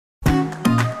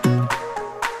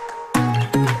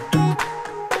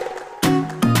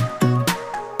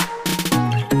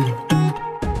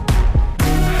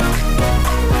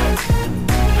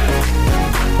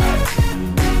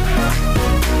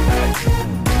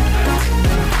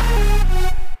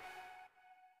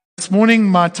this morning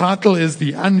my title is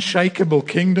The Unshakable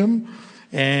Kingdom,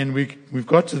 and we've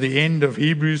got to the end of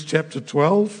Hebrews chapter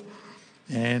 12,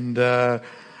 and I'm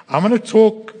going to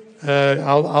talk,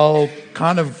 I'll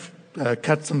kind of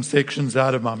cut some sections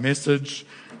out of my message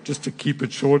just to keep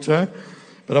it shorter,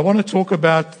 but I want to talk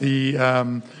about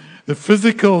the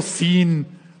physical seen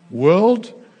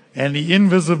world and the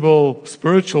invisible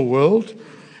spiritual world,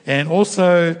 and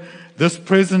also this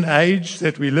present age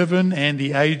that we live in and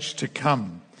the age to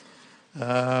come.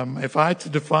 If I had to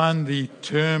define the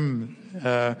term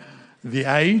the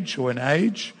age or an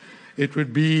age, it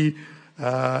would be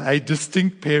a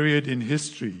distinct period in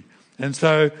history. And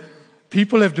so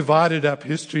people have divided up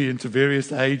history into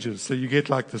various ages. So you get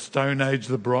like the Stone Age,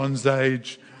 the Bronze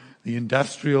Age, the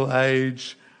Industrial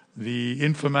Age, the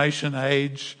Information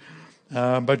Age.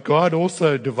 But God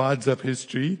also divides up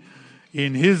history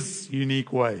in His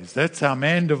unique ways. That's how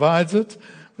man divides it,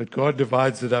 but God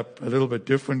divides it up a little bit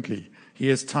differently. He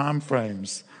has time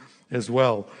frames as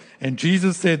well. And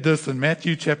Jesus said this in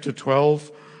Matthew chapter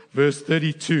 12, verse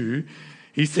 32.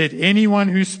 He said, anyone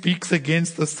who speaks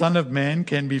against the Son of Man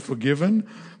can be forgiven,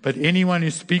 but anyone who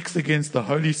speaks against the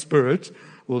Holy Spirit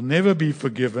will never be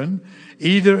forgiven,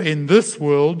 either in this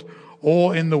world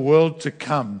or in the world to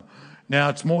come. Now,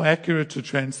 it's more accurate to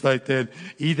translate that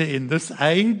either in this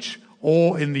age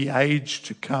or in the age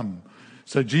to come.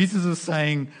 So Jesus is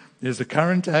saying there's a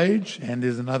current age and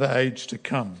there's another age to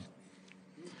come.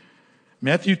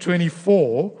 Matthew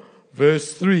 24,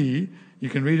 verse 3, you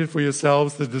can read it for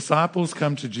yourselves. The disciples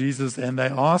come to Jesus and they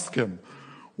ask Him,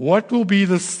 what will be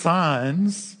the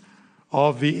signs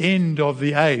of the end of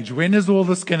the age? When is all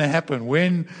this going to happen?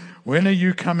 When are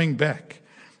you coming back?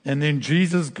 And then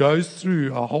Jesus goes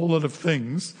through a whole lot of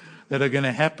things that are going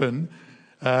to happen.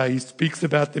 He speaks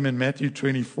about them in Matthew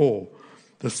 24.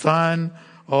 The sign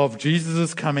of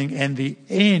Jesus' coming and the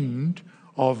end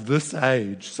of this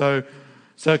age. So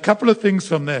a couple of things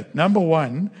from that. Number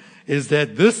one is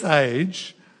that this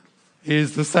age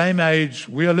is the same age.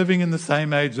 We are living in the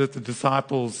same age that the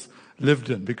disciples lived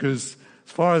in, because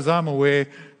as far as I'm aware,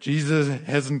 Jesus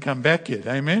hasn't come back yet.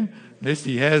 Amen? Unless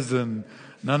He has, and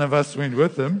none of us went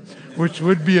with Him, which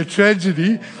would be a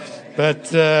tragedy. But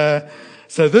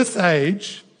so this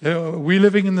age, we're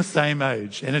living in the same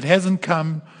age, and it hasn't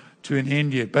come to an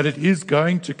end yet, but it is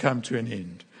going to come to an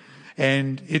end.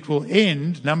 And it will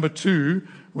end, number two,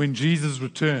 when Jesus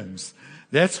returns.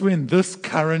 That's when this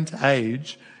current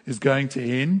age is going to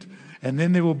end, and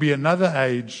then there will be another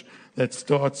age that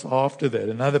starts after that,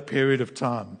 another period of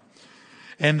time.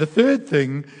 And the third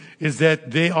thing is that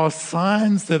there are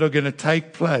signs that are going to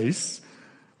take place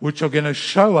which are going to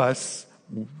show us,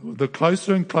 the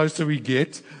closer and closer we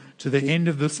get to the end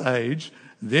of this age,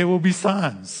 there will be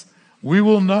signs. We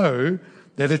will know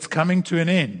that it's coming to an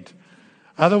end.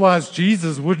 Otherwise,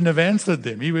 Jesus wouldn't have answered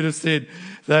them. He would have said,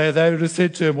 they would have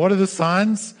said to Him, what are the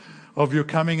signs of your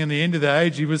coming and the end of the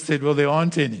age? He would have said, well, there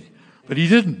aren't any. But He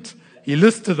didn't. He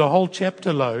listed a whole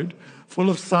chapter load full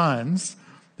of signs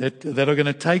that are going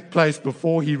to take place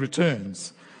before He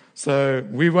returns. So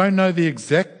we won't know the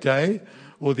exact day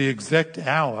or the exact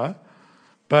hour,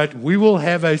 but we will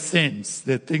have a sense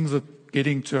that things are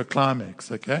getting to a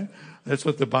climax, okay? That's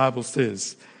what the Bible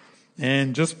says.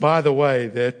 And just by the way,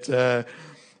 that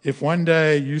if one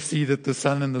day you see that the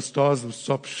sun and the stars have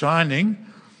stopped shining,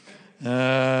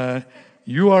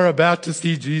 you are about to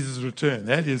see Jesus return.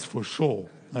 That is for sure,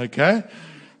 okay?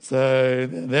 So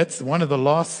that's one of the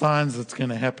last signs that's going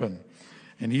to happen.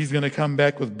 And He's going to come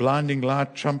back with blinding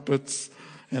light, trumpets,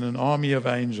 and an army of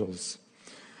angels.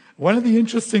 One of the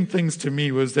interesting things to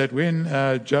me was that when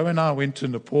Joe and I went to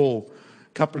Nepal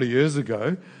a couple of years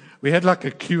ago, we had like a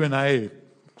Q&A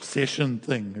session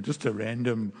thing, just a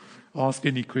random ask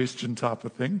any question type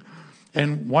of thing.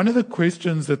 And one of the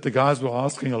questions that the guys were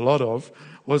asking a lot of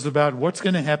was about what's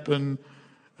going to happen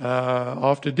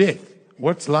after death.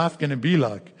 What's life going to be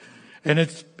like? And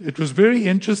it was very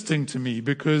interesting to me,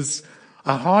 because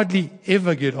I hardly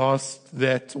ever get asked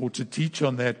that or to teach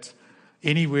on that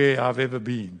anywhere I've ever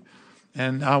been.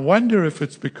 And I wonder if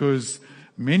it's because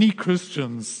many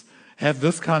Christians have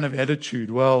this kind of attitude.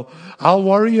 Well, I'll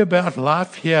worry about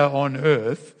life here on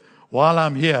earth while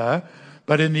I'm here,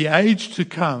 but in the age to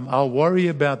come, I'll worry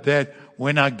about that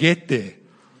when I get there,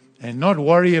 and not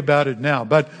worry about it now.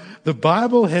 But the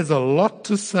Bible has a lot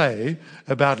to say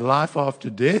about life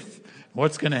after death,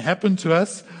 what's going to happen to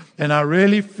us, and I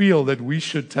really feel that we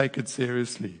should take it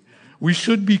seriously. We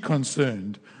should be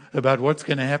concerned about what's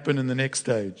going to happen in the next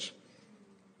stage.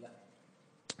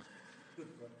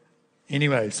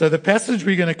 Anyway, so the passage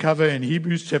we're going to cover in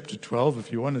Hebrews chapter 12,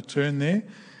 if you want to turn there,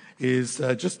 is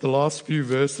just the last few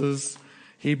verses.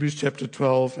 Hebrews chapter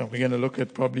 12, and we're going to look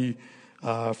at probably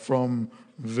from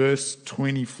verse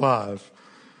 25.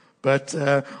 But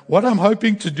what I'm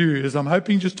hoping to do is I'm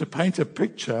hoping just to paint a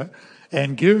picture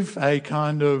and give a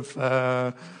kind of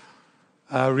a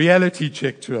reality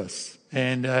check to us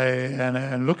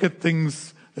and look at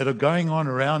things that are going on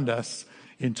around us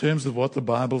in terms of what the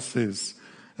Bible says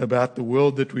about the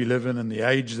world that we live in and the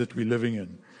age that we're living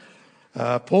in.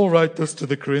 Paul wrote this to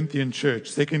the Corinthian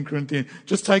church, 2 Corinthians,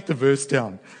 just take the verse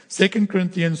down. 2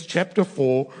 Corinthians chapter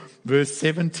 4, verse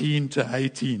 17 to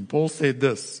 18. Paul said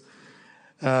this.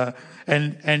 And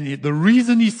the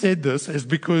reason he said this is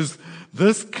because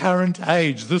this current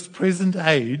age, this present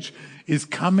age, is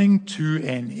coming to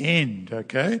an end,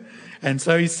 okay? And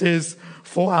so he says,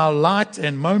 for our light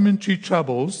and momentary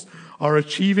troubles are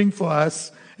achieving for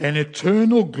us an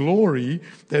eternal glory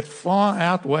that far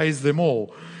outweighs them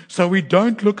all. So we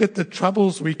don't look at the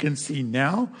troubles we can see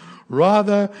now.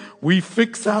 Rather, we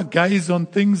fix our gaze on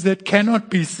things that cannot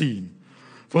be seen.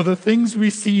 For the things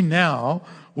we see now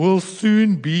will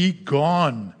soon be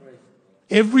gone.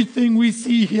 Everything we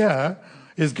see here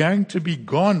is going to be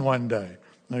gone one day.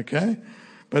 Okay?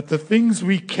 But the things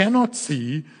we cannot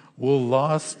see will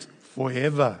last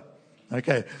forever.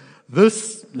 Okay?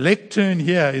 This lectern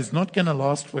here is not going to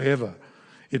last forever.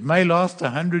 It may last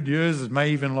 100 years, it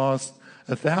may even last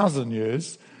 1,000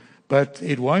 years, but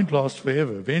it won't last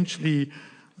forever. Eventually,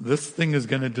 this thing is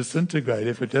going to disintegrate.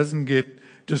 If it doesn't get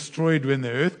destroyed when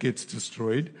the earth gets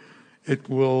destroyed,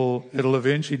 it'll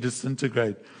eventually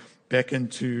disintegrate back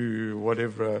into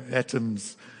whatever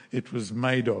atoms it was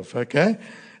made of, okay?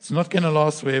 It's not going to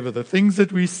last forever. The things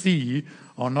that we see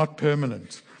are not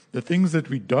permanent. The things that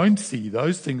we don't see,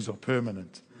 those things are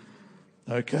permanent.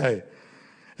 Okay.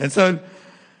 And so,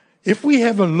 if we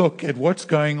have a look at what's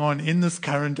going on in this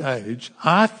current age,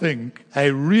 I think a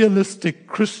realistic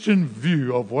Christian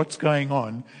view of what's going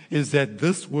on is that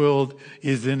this world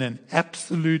is in an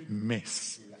absolute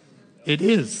mess. It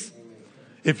is.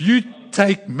 If you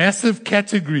take massive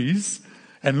categories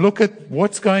and look at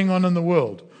what's going on in the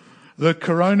world, the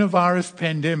coronavirus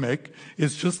pandemic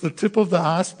is just the tip of the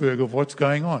iceberg of what's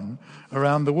going on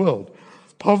around the world.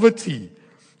 Poverty.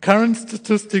 Current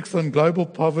statistics on global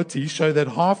poverty show that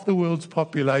half the world's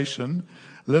population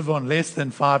live on less than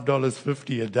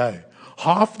 $5.50 a day.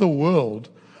 Half the world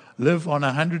live on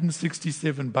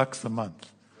 $167 a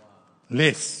month.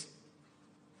 Less.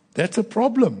 That's a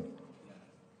problem.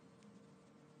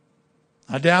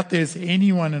 I doubt there's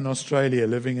anyone in Australia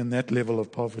living in that level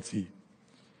of poverty.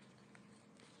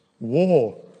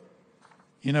 War.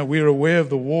 You know, we're aware of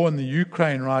the war in the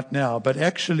Ukraine right now, but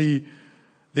actually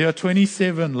there are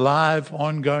 27 live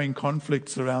ongoing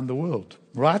conflicts around the world.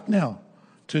 Right now,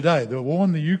 today, the war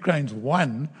in the Ukraine is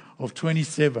one of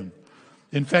 27.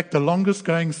 In fact, the longest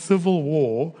going civil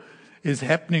war is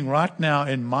happening right now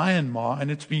in Myanmar, and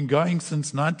it's been going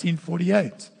since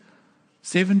 1948.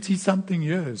 70-something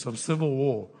years of civil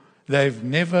war.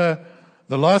 The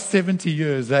last 70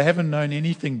 years, they haven't known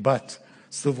anything but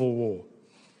civil war.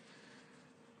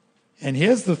 And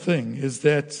here's the thing, is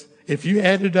that if you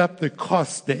added up the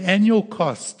cost, the annual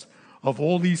cost of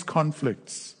all these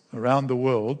conflicts around the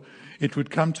world, it would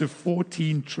come to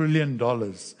 $14 trillion.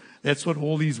 That's what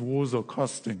all these wars are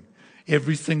costing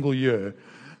every single year.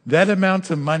 That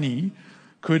amount of money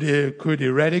could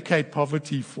eradicate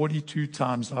poverty 42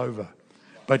 times over.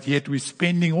 But yet we're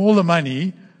spending all the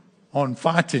money on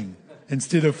fighting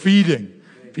instead of feeding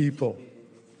people.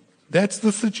 That's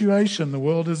the situation the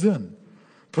world is in.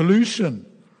 Pollution.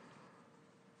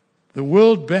 The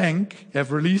World Bank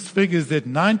have released figures that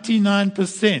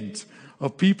 99%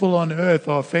 of people on earth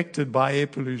are affected by air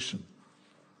pollution.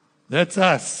 That's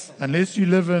us. Unless you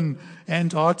live in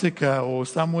Antarctica or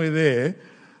somewhere there,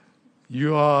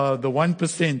 you are the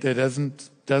 1% that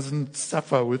doesn't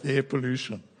suffer with air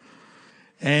pollution.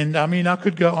 And I mean, I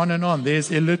could go on and on.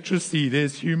 There's illiteracy,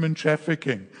 there's human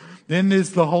trafficking. Then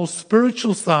there's the whole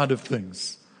spiritual side of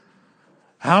things.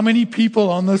 How many people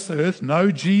on this earth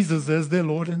know Jesus as their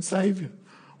Lord and Savior?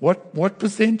 What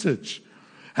percentage?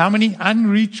 How many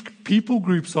unreached people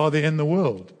groups are there in the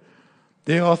world?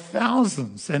 There are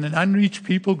thousands, and an unreached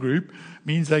people group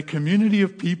means a community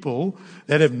of people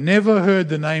that have never heard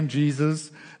the name Jesus.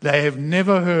 They have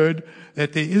never heard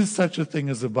that there is such a thing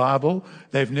as a Bible.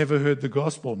 They've never heard the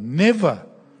gospel. Never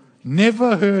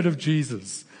heard of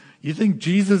Jesus. You think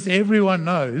Jesus everyone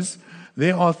knows?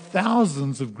 There are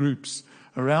thousands of groups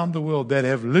around the world that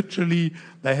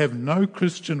they have no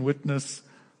Christian witness.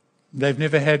 They've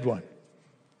never had one.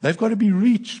 They've got to be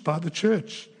reached by the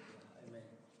church.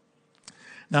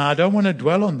 Now, I don't want to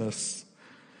dwell on this,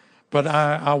 but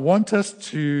I want us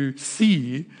to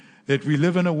see that we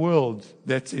live in a world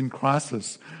that's in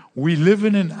crisis. We live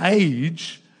in an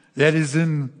age that is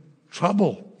in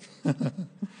trouble.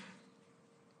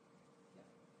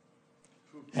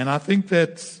 And I think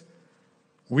that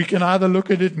we can either look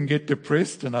at it and get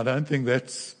depressed, and I don't think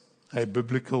that's a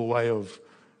biblical way of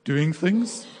doing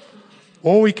things,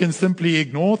 or we can simply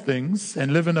ignore things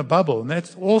and live in a bubble, and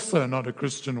that's also not a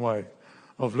Christian way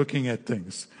of looking at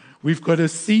things. We've got to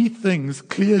see things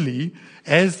clearly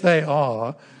as they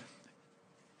are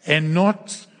and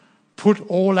not put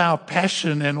all our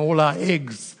passion and all our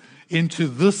eggs into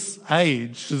this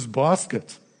age's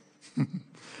basket.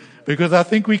 Because I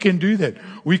think we can do that.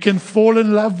 We can fall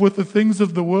in love with the things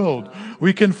of the world.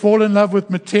 We can fall in love with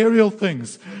material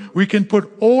things. We can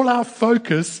put all our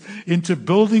focus into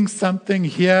building something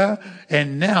here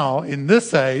and now in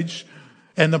this age,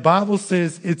 and the Bible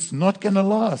says it's not going to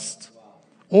last.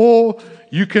 Or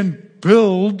you can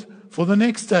build for the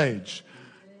next age.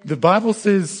 The Bible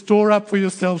says, store up for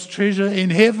yourselves treasure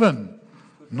in heaven,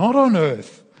 not on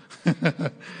earth.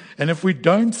 And if we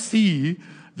don't see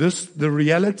the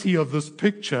reality of this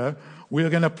picture,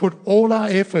 we're going to put all our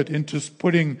effort into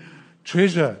putting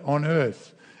treasure on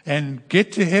earth and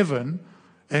get to heaven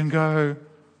and go,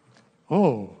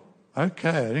 oh, okay,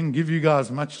 I didn't give you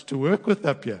guys much to work with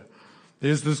up here.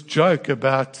 There's this joke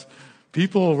about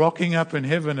people rocking up in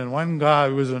heaven, and one guy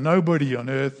who was a nobody on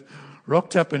earth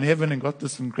rocked up in heaven and got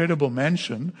this incredible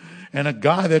mansion, and a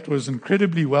guy that was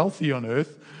incredibly wealthy on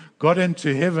earth got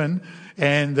into heaven,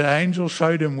 and the angel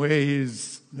showed him where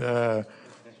his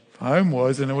home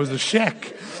was, and it was a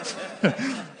shack.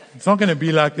 It's not going to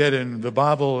be like that in the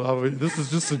Bible. This is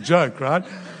just a joke, right?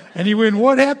 And he went,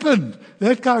 what happened?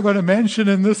 That guy got a mansion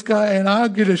and this guy, and I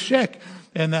get a shack.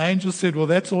 And the angel said, well,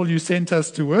 that's all you sent us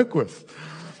to work with.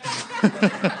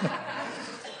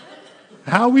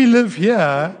 How we live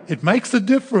here, it makes a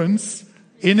difference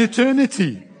in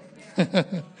eternity.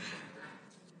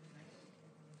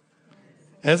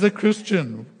 As a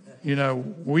Christian,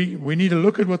 we need to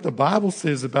look at what the Bible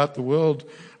says about the world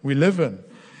we live in.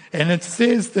 And it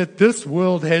says that this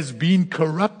world has been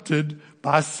corrupted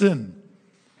by sin.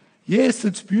 Yes,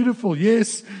 it's beautiful.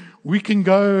 Yes, we can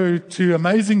go to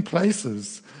amazing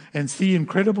places and see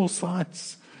incredible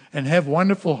sights and have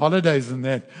wonderful holidays in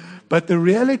that. But the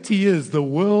reality is the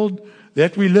world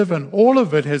that we live in, all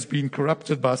of it has been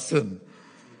corrupted by sin.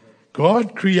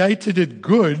 God created it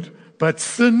good, but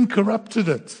sin corrupted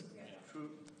it.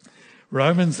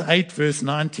 Romans 8, verse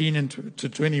 19 to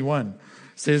 21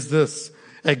 says this,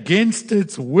 against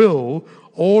its will,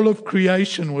 all of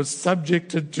creation was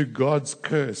subjected to God's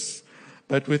curse.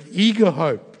 But with eager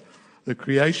hope, the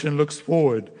creation looks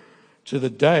forward to the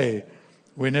day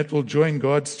when it will join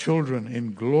God's children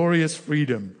in glorious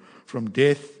freedom from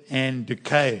death and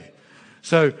decay.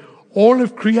 So all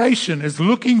of creation is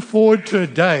looking forward to a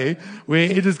day where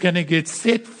it is going to get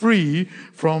set free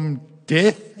from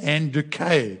death and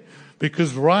decay.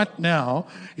 Because right now,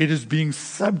 it is being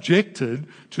subjected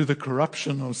to the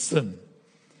corruption of sin.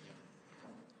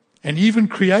 And even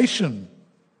creation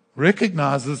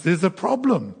recognizes there's a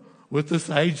problem with this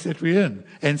age that we're in.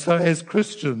 And so as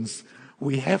Christians,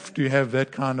 we have to have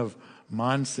that kind of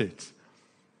mindset,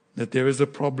 that there is a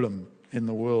problem in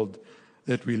the world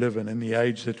that we live in the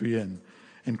age that we're in.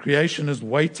 And creation is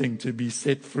waiting to be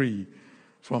set free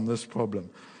from this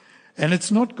problem. And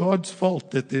it's not God's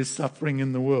fault that there's suffering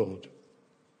in the world.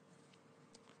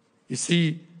 You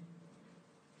see,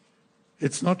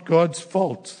 it's not God's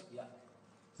fault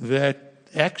that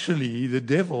actually the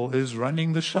devil is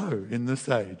running the show in this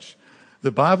age.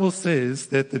 The Bible says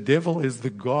that the devil is the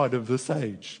god of this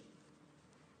age.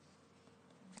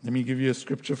 Let me give you a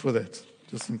scripture for that,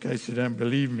 just in case you don't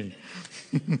believe me.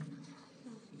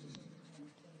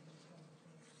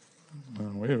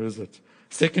 Where is it?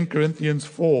 2 Corinthians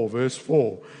 4, verse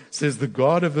 4 says, the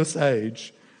god of this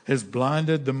age has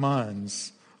blinded the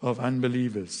minds of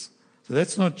unbelievers. So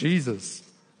that's not Jesus.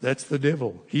 That's the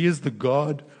devil. He is the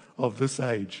god of this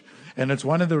age. And it's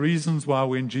one of the reasons why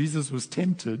when Jesus was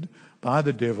tempted by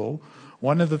the devil,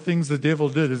 one of the things the devil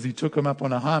did is he took him up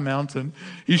on a high mountain.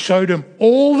 He showed him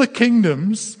all the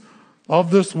kingdoms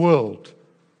of this world,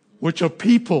 which are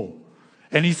people.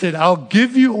 And he said, I'll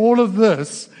give you all of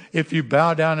this if you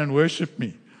bow down and worship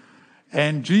me.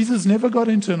 And Jesus never got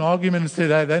into an argument and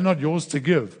said, hey, they're not yours to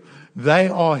give. They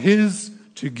are his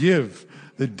to give.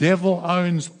 The devil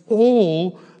owns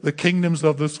all the kingdoms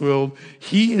of this world.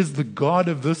 He is the god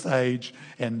of this age,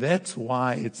 and that's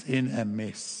why it's in a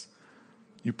mess.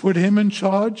 You put him in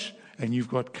charge, and you've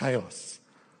got chaos.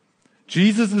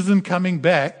 Jesus isn't coming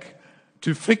back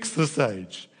to fix this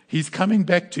age. He's coming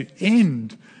back to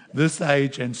end this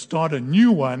age and start a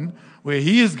new one where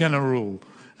he is going to rule.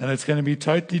 And it's going to be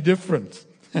totally different.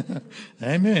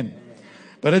 Amen.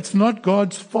 But it's not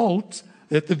God's fault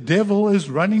that the devil is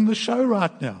running the show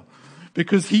right now.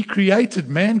 Because he created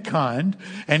mankind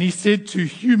and he said to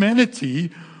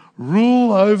humanity,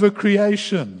 rule over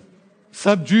creation.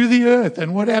 Subdue the earth.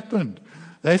 And what happened?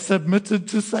 They submitted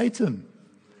to Satan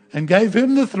and gave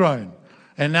him the throne.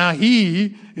 And now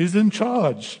he is in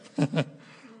charge.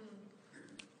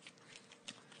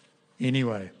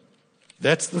 Anyway,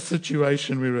 that's the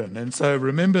situation we're in. And so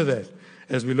remember that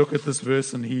as we look at this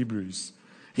verse in Hebrews.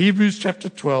 Hebrews chapter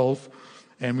 12,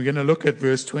 and we're going to look at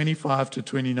verse 25 to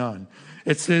 29.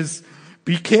 It says,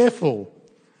 be careful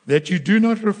that you do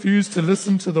not refuse to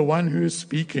listen to the one who is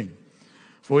speaking.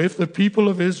 For if the people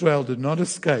of Israel did not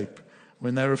escape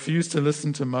when they refused to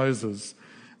listen to Moses,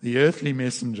 the earthly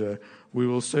messenger, we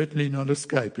will certainly not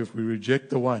escape if we reject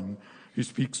the one who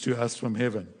speaks to us from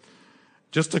heaven.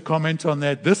 Just to comment on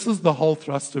that, this is the whole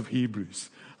thrust of Hebrews.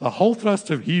 The whole thrust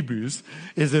of Hebrews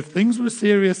is if things were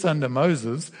serious under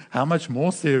Moses, how much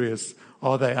more serious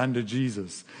are they under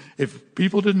Jesus? If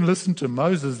people didn't listen to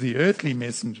Moses, the earthly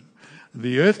messenger,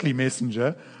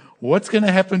 what's going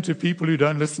to happen to people who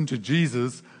don't listen to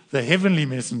Jesus, the heavenly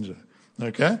messenger?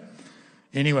 Okay?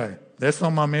 Anyway, that's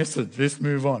not my message. Let's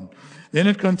move on. Then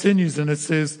it continues and it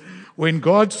says, when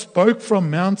God spoke from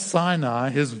Mount Sinai,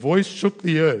 his voice shook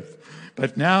the earth.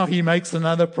 But now he makes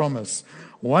another promise.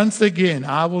 Once again,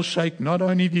 I will shake not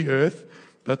only the earth,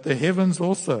 but the heavens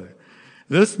also.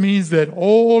 This means that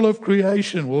all of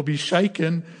creation will be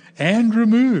shaken and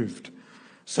removed,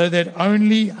 so that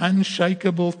only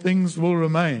unshakable things will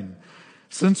remain.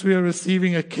 Since we are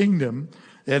receiving a kingdom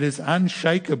that is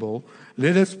unshakable,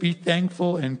 let us be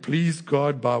thankful and please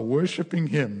God by worshiping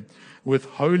him with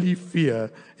holy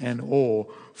fear and awe,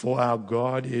 for our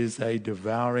God is a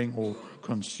devouring or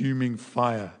consuming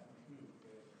fire.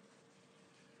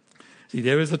 See,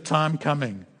 there is a time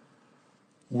coming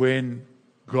when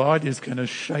God is going to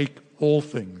shake all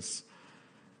things.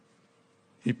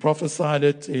 He prophesied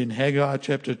it in Haggai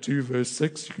chapter 2 verse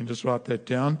 6. You can just write that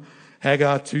down.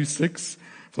 Haggai 2:6.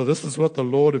 For this is what the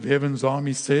Lord of heaven's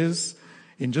army says.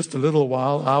 In just a little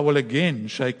while I will again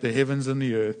shake the heavens and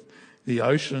the earth, the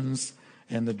oceans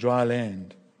and the dry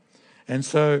land. And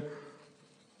so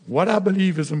what I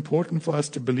believe is important for us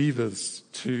to believe is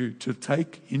to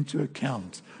take into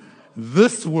account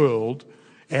this world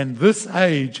and this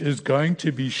age is going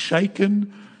to be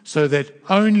shaken so that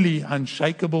only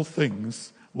unshakable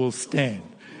things will stand.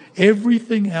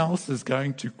 Everything else is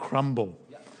going to crumble.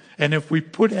 And if we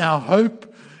put our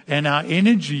hope and our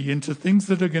energy into things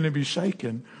that are going to be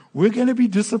shaken, we're going to be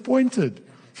disappointed.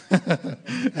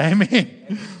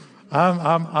 Amen.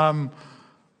 I'm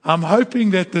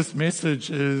hoping that this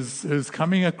message is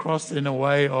coming across in a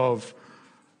way of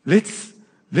let's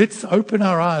open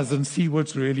our eyes and see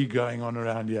what's really going on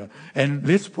around here. And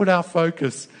let's put our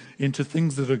focus into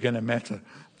things that are going to matter.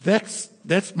 That's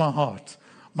my heart.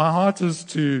 My heart is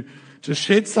to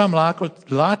shed some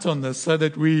light on this so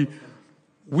that we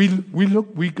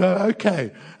go,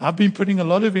 okay, I've been putting a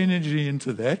lot of energy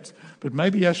into that, but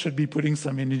maybe I should be putting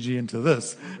some energy into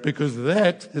this, because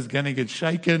that is going to get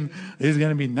shaken. There's going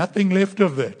to be nothing left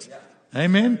of that.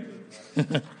 Amen?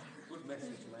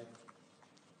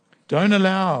 Don't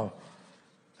allow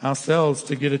ourselves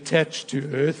to get attached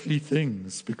to earthly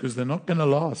things, because they're not going to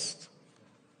last.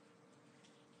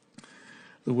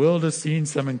 The world has seen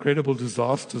some incredible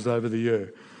disasters over the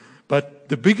year, but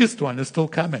the biggest one is still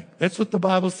coming. That's what the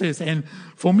Bible says. And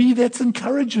for me, that's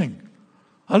encouraging.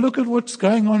 I look at what's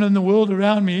going on in the world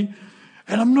around me,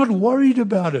 and I'm not worried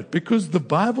about it, because the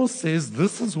Bible says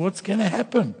this is what's going to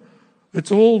happen.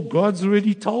 It's all God's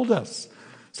already told us.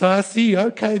 So I see,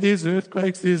 okay, there's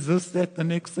earthquakes, there's this, that, the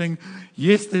next thing.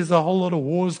 Yes, there's a whole lot of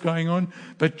wars going on,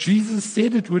 but Jesus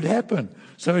said it would happen.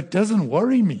 So it doesn't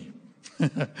worry me.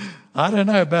 I don't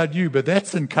know about you, but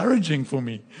that's encouraging for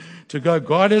me to go,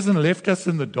 God hasn't left us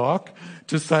in the dark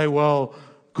to say, well,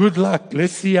 good luck,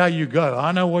 let's see how you go.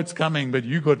 I know what's coming, but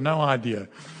you got no idea.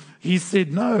 He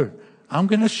said, no, I'm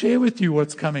going to share with you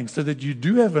what's coming so that you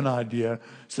do have an idea,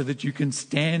 so that you can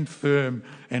stand firm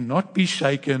and not be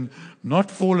shaken, not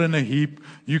fall in a heap.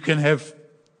 You can have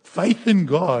faith in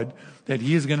God that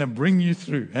He is going to bring you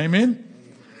through. Amen?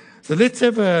 So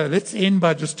let's end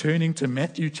by just turning to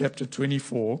Matthew chapter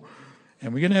 24,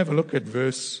 and we're going to have a look at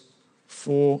verse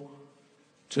 4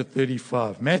 to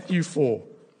 35. Matthew 4.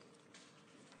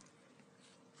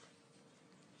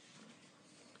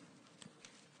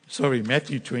 Sorry,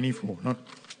 Matthew 24,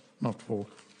 not 4.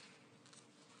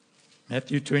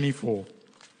 Matthew 24.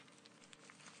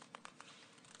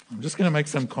 I'm I'm just going to make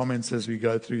some comments as we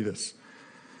go through this.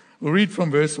 We'll read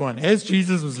from verse 1. As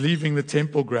Jesus was leaving the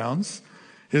temple grounds,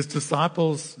 his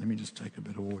disciples, let me just take a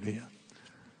bit of water here.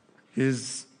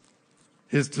 His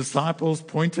disciples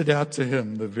pointed out to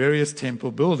him the various temple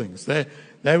buildings. They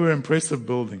were impressive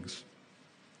buildings.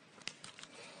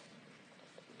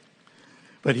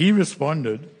 But he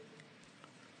responded,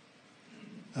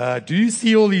 do you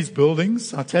see all these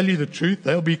buildings? I'll tell you the truth,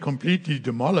 they'll be completely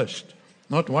demolished.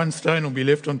 Not one stone will be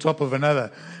left on top of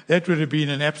another. That would have been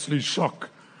an absolute shock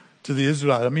to the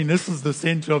Israelites. I mean, this is the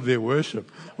center of their worship.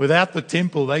 Without the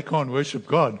temple, they can't worship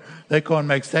God. They can't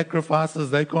make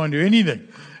sacrifices. They can't do anything.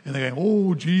 And they're going,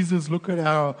 oh, Jesus, look at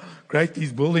how great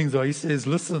these buildings are. He says,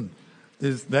 listen,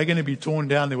 they're going to be torn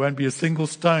down. There won't be a single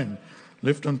stone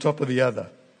left on top of the other.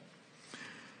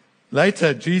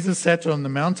 Later, Jesus sat on the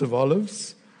Mount of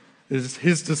Olives.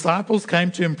 His disciples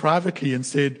came to him privately and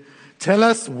said, tell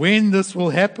us when this will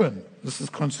happen. This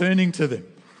is concerning to them.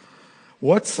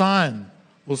 What sign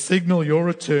will signal your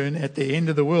return at the end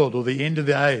of the world or the end of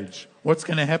the age? What's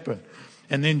going to happen?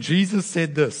 And then Jesus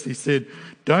said this. He said,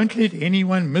 don't let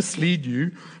anyone mislead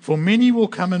you, for many will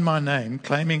come in my name,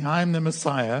 claiming I am the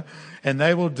Messiah, and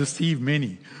they will deceive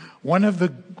many. One of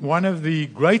the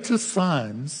greatest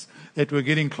signs that we're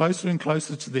getting closer and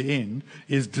closer to the end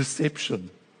is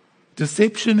deception.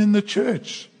 Deception in the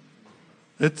church.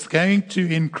 It's going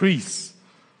to increase.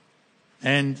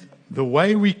 And the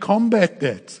way we combat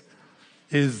that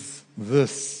is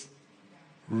this.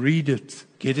 Read it.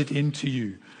 Get it into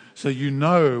you. So you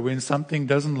know when something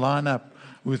doesn't line up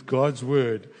with God's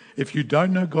word. If you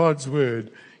don't know God's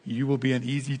word, you will be an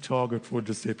easy target for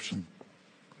deception.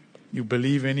 You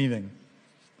believe anything.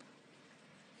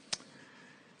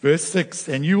 Verse 6,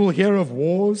 and you will hear of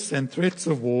wars and threats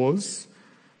of wars,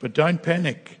 but don't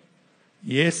panic.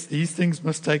 Yes, these things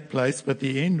must take place, but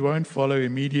the end won't follow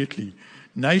immediately.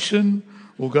 Nation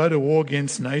will go to war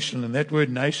against nation, and that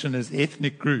word nation is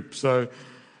ethnic group, so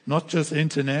not just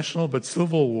international, but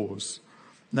civil wars.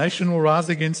 Nation will rise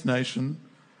against nation,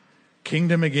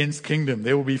 kingdom against kingdom.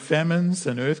 There will be famines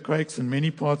and earthquakes in many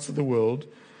parts of the world,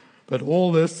 but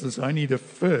all this is only the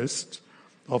first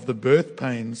of the birth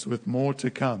pains with more to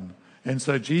come. And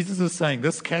so Jesus is saying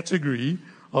this category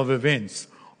of events,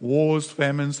 wars,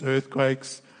 famines,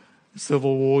 earthquakes,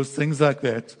 civil wars, things like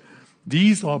that,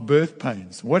 these are birth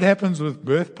pains. What happens with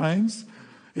birth pains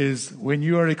is when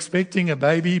you are expecting a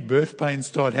baby, birth pains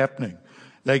start happening.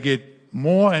 They get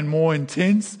more and more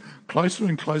intense, closer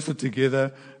and closer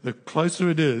together, the closer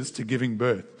it is to giving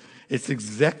birth. It's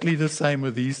exactly the same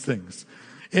with these things.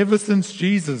 Ever since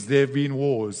Jesus, there have been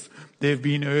wars, there have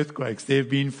been earthquakes, there have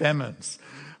been famines.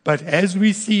 But as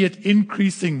we see it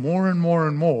increasing more and more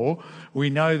and more, we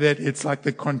know that it's like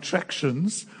the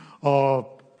contractions are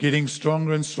getting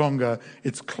stronger and stronger.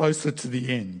 It's closer to the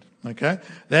end. Okay?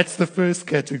 That's the first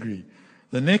category.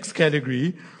 The next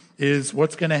category is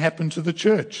what's going to happen to the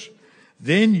church.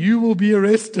 Then you will be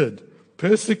arrested,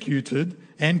 persecuted,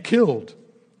 and killed.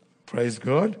 Praise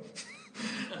God.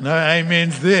 No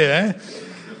amens there.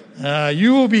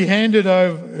 You will be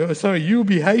you will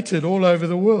be hated all over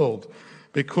the world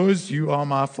because you are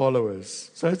my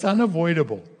followers. So it's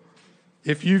unavoidable.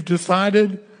 If you've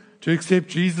decided to accept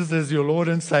Jesus as your Lord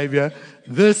and Savior,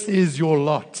 this is your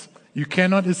lot. You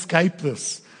cannot escape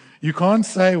this. You can't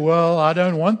say, well, I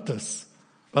don't want this,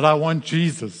 but I want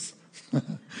Jesus.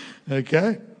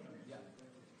 Okay?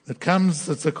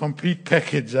 It's a complete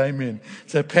package, amen.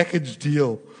 It's a package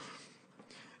deal.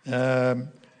 And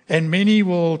many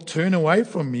will turn away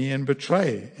from me and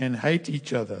betray and hate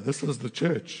each other. This is the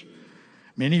church.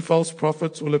 Many false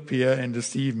prophets will appear and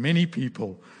deceive many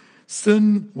people.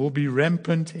 Sin will be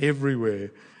rampant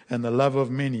everywhere, and the love of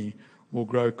many will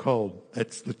grow cold.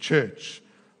 That's the church.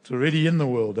 It's already in the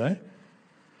world, eh?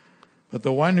 But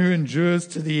the one who endures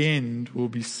to the end will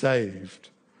be saved.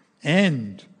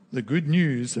 And the good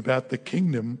news about the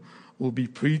kingdom will be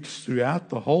preached throughout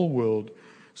the whole world,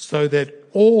 so that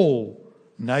all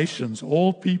nations,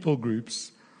 all people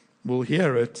groups will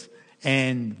hear it,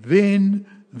 and then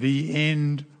the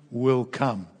end will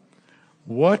come.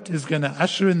 What is going to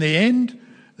usher in the end?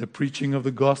 The preaching of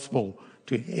the gospel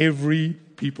to every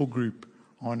people group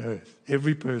on earth,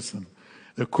 every person.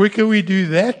 The quicker we do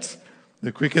that,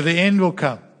 the quicker the end will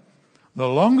come. The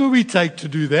longer we take to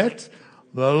do that,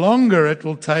 the longer it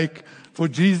will take for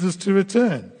Jesus to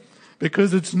return.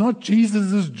 Because it's not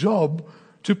Jesus' job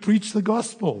to preach the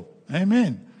gospel.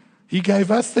 Amen. He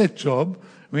gave us that job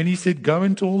when he said, go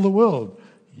into all the world.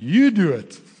 You do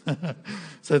it.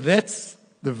 So that's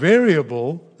the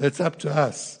variable that's up to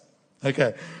us.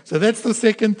 Okay, so that's the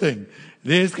second thing.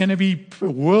 There's going to be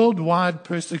worldwide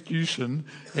persecution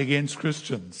against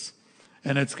Christians.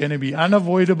 And it's going to be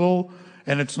unavoidable,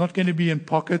 and it's not going to be in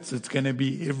pockets, it's going to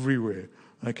be everywhere.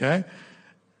 Okay?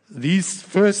 These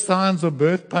first signs of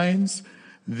birth pains,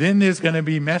 then there's going to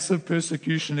be massive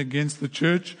persecution against the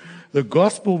church. The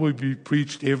gospel will be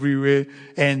preached everywhere,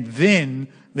 and then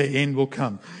the end will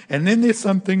come. And then there's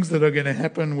some things that are going to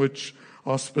happen which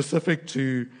are specific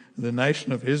to the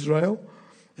nation of Israel.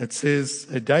 It says,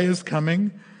 a day is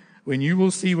coming when you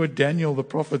will see what Daniel the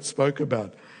prophet spoke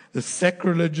about, the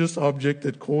sacrilegious object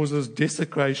that causes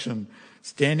desecration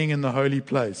standing in the holy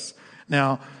place.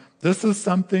 Now, this is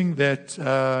something that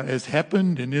has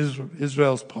happened in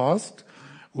Israel's past.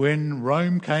 When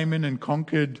Rome came in and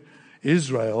conquered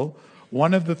Israel,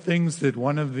 one of the things that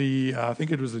I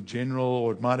think it was a general,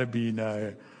 or it might have been,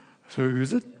 who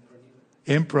is it?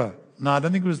 Emperor. No, I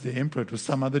don't think it was the emperor. It was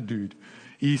some other dude.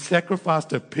 He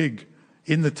sacrificed a pig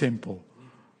in the temple.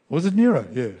 Was it Nero?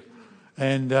 Yeah.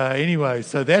 And anyway,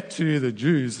 so that to the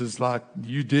Jews is like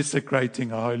you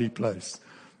desecrating a holy place,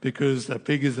 because a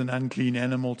pig is an unclean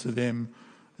animal to them.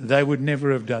 They would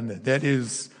never have done that. That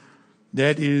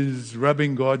is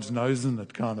rubbing God's nose in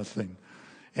it kind of thing.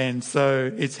 And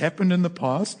so it's happened in the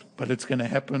past, but it's going to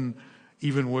happen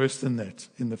even worse than that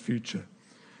in the future.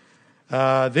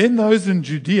 Then those in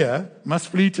Judea must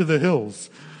flee to the hills.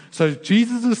 So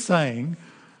Jesus is saying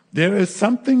there is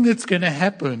something that's going to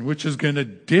happen which is going to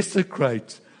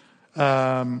desecrate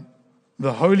the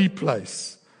holy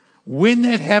place. When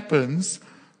that happens,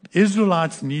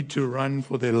 Israelites need to run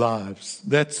for their lives.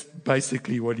 That's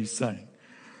basically what he's saying.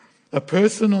 A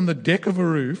person on the deck of a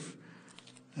roof,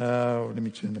 let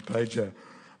me turn the page here,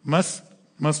 must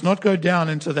not go down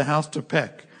into the house to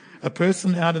pack. A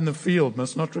person out in the field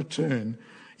must not return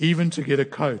even to get a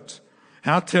coat.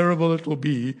 How terrible it will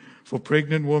be for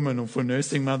pregnant women or for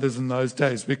nursing mothers in those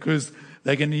days, because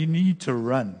they're going to need to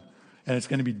run, and it's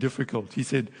going to be difficult. He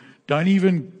said, don't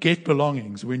even get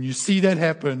belongings. When you see that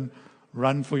happen,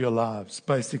 run for your lives.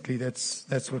 Basically, that's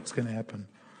what's going to happen.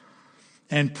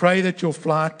 And pray that your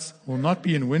flight will not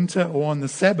be in winter or on the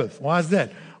Sabbath. Why is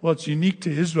that? Well, it's unique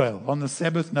to Israel. On the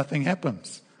Sabbath, nothing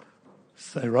happens.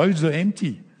 So roads are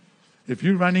empty. If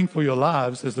you're running for your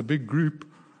lives as a big group,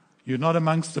 you're not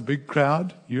amongst a big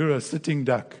crowd. You're a sitting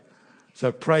duck.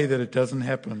 So pray that it doesn't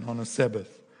happen on a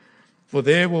Sabbath. For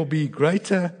there will be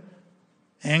greater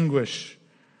anguish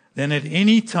than at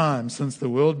any time since the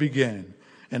world began,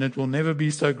 and it will never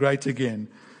be so great again.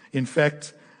 In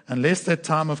fact, unless that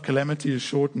time of calamity is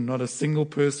shortened, not a single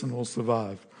person will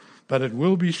survive. But it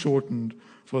will be shortened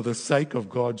for the sake of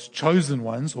God's chosen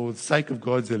ones, or the sake of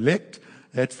God's elect.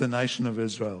 That's the nation of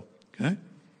Israel. Okay?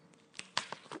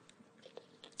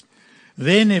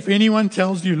 Then if anyone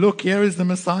tells you, look, here is the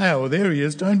Messiah, or there he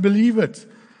is, don't believe it.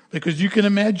 Because you can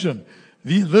imagine,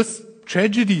 this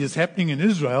tragedy is happening in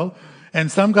Israel,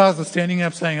 and some guys are standing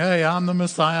up saying, hey, I'm the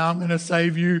Messiah, I'm going to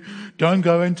save you. Don't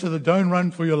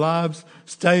run for your lives.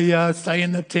 Stay here, stay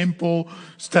in the temple,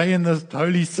 stay in the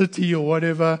holy city or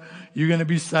whatever. You're going to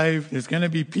be saved. There's going to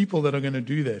be people that are going to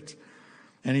do that.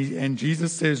 And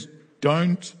Jesus says,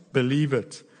 don't believe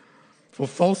it. For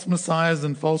false messiahs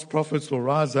and false prophets will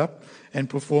rise up and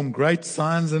perform great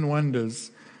signs and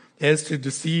wonders as to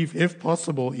deceive, if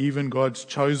possible, even God's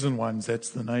chosen ones. That's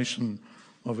the nation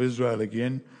of Israel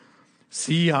again.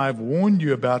 See, I've warned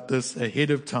you about this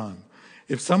ahead of time.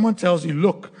 If someone tells you,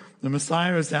 look, the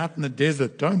Messiah is out in the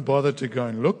desert, don't bother to go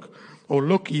and look. Or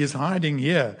look, he is hiding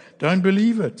here. Don't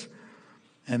believe it.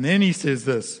 And then he says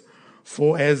this,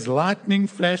 for as lightning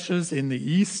flashes in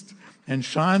the east and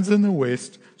shines in the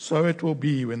west, so it will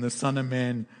be when the Son of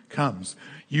Man comes.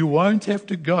 You won't have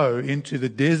to go into the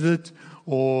desert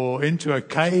or into a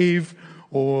cave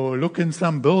or look in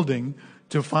some building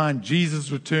to find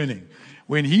Jesus returning.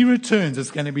 When he returns,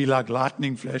 it's going to be like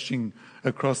lightning flashing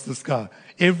across the sky.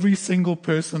 Every single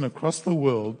person across the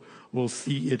world will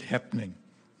see it happening.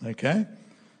 Okay?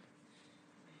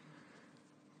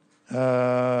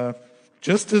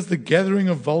 Just as the gathering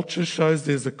of vultures shows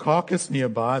there's a carcass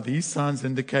nearby, these signs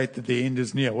indicate that the end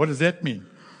is near. What does that mean?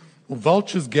 Well,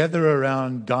 vultures gather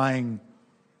around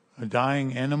a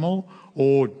dying animal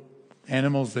or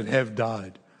animals that have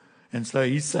died. And so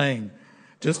he's saying,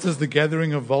 just as the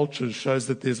gathering of vultures shows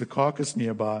that there's a carcass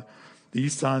nearby,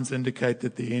 these signs indicate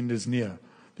that the end is near.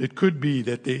 It could be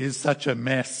that there is such a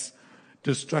mass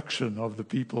destruction of the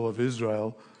people of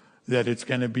Israel that this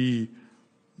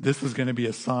is going to be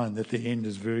a sign that the end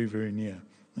is very, very near.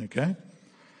 Okay?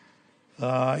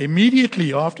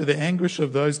 immediately after the anguish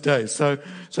of those days. So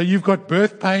you've got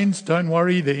birth pains. Don't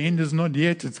worry, the end is not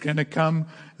yet. It's going to come.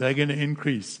 They're going to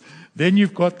increase. Then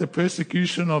you've got the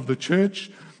persecution of the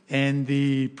church and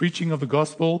the preaching of the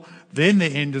gospel. Then the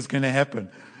end is going to happen.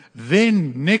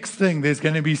 Then next thing, there's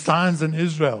going to be signs in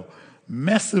Israel.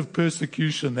 Massive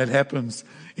persecution that happens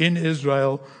in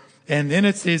Israel. And then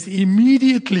it says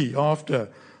immediately after.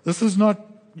 This is not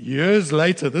years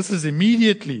later. This is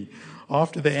immediately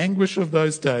after the anguish of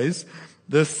those days.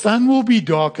 The sun will be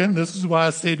darkened. This is why I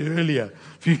said earlier,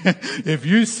 if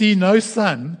you see no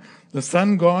sun, the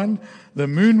sun gone, the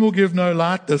moon will give no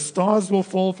light, the stars will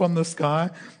fall from the sky,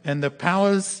 and the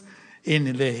powers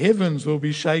in the heavens will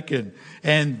be shaken.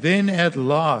 And then at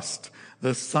last,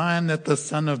 the sign that the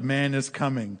Son of Man is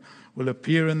coming will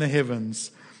appear in the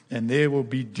heavens, and there will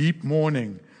be deep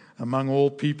mourning among all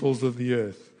peoples of the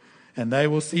earth. And they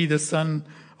will see the Son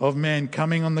of Man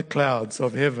coming on the clouds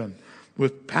of heaven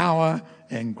with power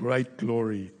and great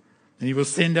glory. And he will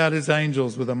send out his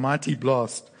angels with a mighty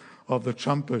blast of the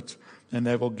trumpet, and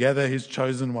they will gather his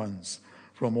chosen ones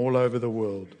from all over the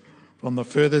world, from the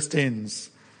furthest ends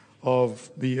of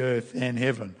the earth and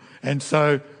heaven. And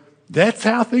so that's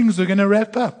how things are going to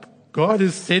wrap up. God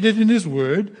has said it in his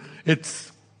word.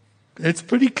 It's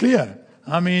pretty clear.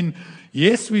 I mean,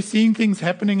 yes, we're seeing things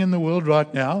happening in the world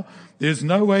right now. There's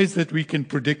no ways that we can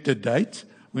predict a date.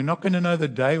 We're not going to know the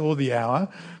day or the hour.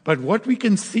 But what we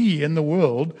can see in the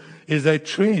world is a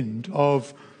trend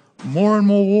of more and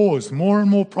more wars, more and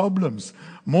more problems,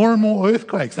 more and more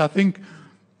earthquakes. I think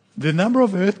the number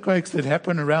of earthquakes that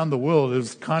happen around the world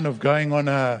is kind of going on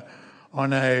a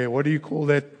what do you call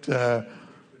that?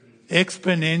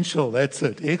 Exponential. That's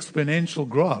it. Exponential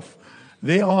graph.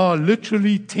 There are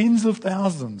literally tens of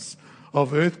thousands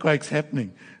of earthquakes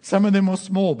happening. Some of them are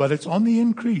small, but it's on the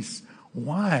increase.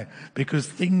 Why? Because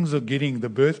things are the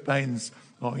birth pains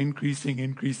are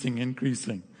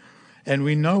increasing. And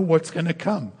we know what's going to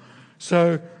come.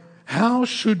 So how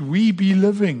should we be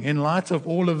living in light of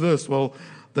all of this? Well,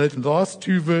 the last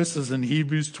two verses in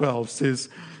Hebrews 12 says,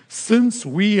 since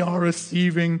we are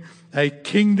receiving a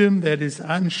kingdom that is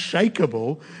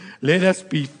unshakable, let us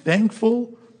be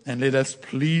thankful and let us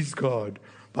please God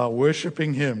by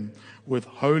worshiping him with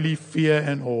holy fear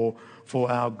and awe, for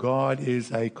our God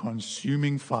is a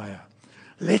consuming fire.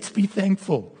 Let's be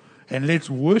thankful and let's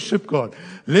worship God.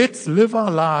 Let's live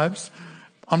our lives.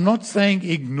 I'm not saying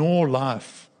ignore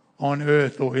life on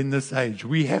earth or in this age.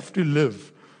 We have to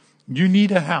live. You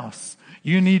need a house.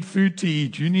 You need food to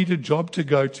eat. You need a job to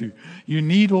go to. You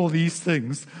need all these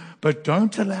things. But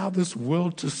don't allow this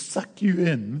world to suck you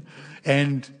in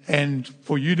and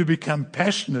for you to become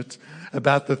passionate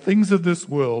about the things of this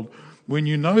world when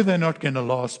you know they're not going to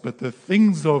last, but the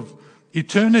things of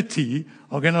eternity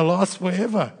are going to last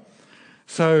forever.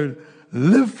 So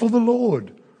live for the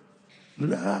Lord.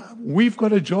 We've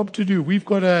got a job to do. We've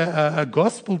got a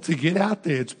gospel to get out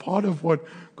there. It's part of what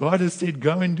God has said,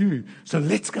 go and do. So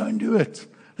let's go and do it.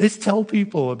 Let's tell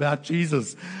people about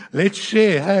Jesus. Let's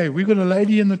share. Hey, we got a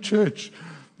lady in the church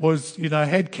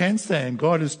had cancer and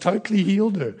God has totally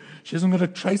healed her. She hasn't got a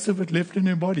trace of it left in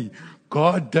her body.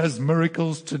 God does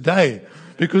miracles today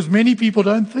because many people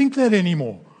don't think that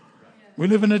anymore. We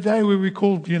live in a day where we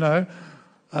call,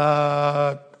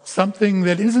 something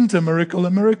that isn't a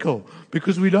miracle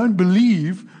because we don't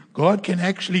believe God can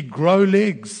actually grow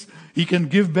legs. He can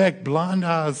give back blind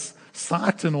eyes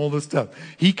sight and all this stuff.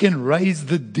 He can raise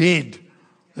the dead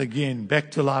again,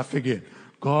 back to life again.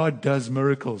 God does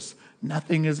miracles.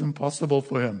 Nothing is impossible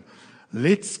for him.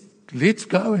 Let's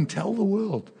go and tell the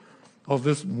world of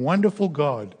this wonderful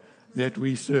God that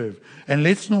we serve. And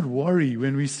let's not worry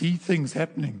when we see things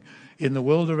happening in the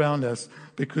world around us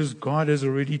because God has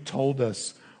already told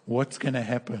us what's going to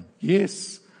happen.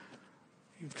 Yes,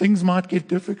 things might get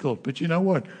difficult, but you know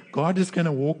what? God is going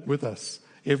to walk with us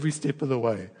every step of the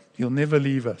way. He'll never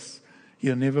leave us.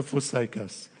 He'll never forsake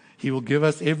us. He will give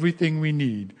us everything we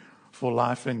need for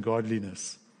life and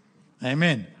godliness.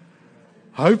 Amen.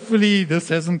 Hopefully this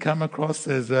hasn't come across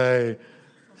as a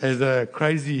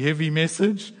crazy, heavy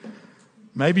message.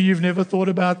 Maybe you've never thought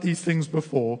about these things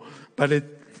before, but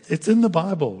it's in the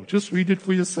Bible. Just read it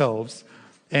for yourselves.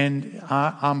 And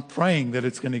I'm praying that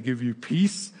it's going to give you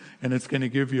peace and it's going to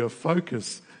give you a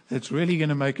focus that's really going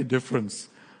to make a difference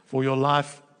for your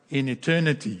life in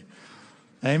eternity.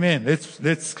 Amen.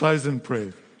 Let's close in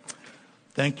prayer.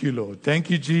 Thank you, Lord. Thank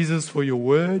you, Jesus, for your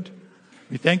word.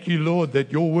 We thank you, Lord,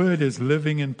 that your word is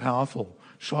living and powerful,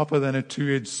 sharper than a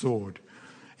two-edged sword.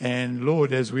 And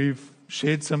Lord, as we've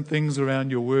shared some things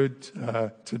around your word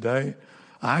today,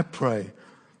 I pray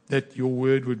that your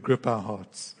word would grip our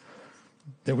hearts,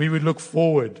 that we would look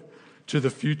forward to the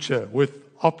future with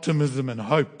optimism and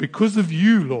hope because of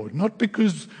you, Lord. Not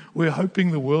because we're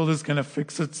hoping the world is going to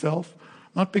fix itself,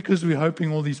 not because we're hoping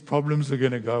all these problems are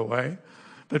going to go away,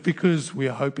 but because we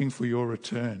are hoping for your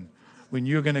return. When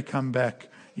you're going to come back,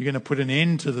 you're going to put an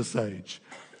end to this age,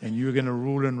 and you're going to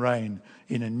rule and reign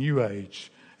in a new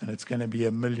age, and it's going to be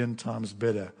 1,000,000 times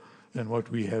better than what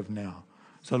we have now.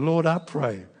 So, Lord, I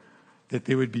pray that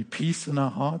there would be peace in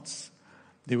our hearts.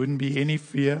 There wouldn't be any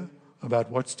fear about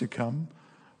what's to come,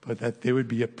 but that there would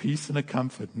be a peace and a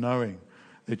comfort knowing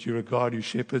that you're a God who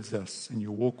shepherds us and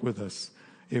you walk with us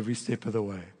every step of the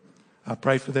way. I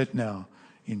pray for that now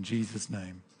in Jesus'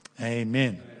 name.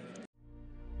 Amen.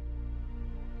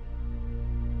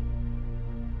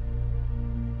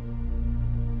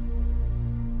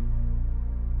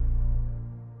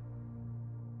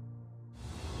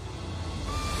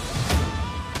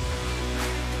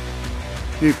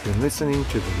 You've been listening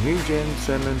to the New Gen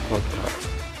Sermon Podcast.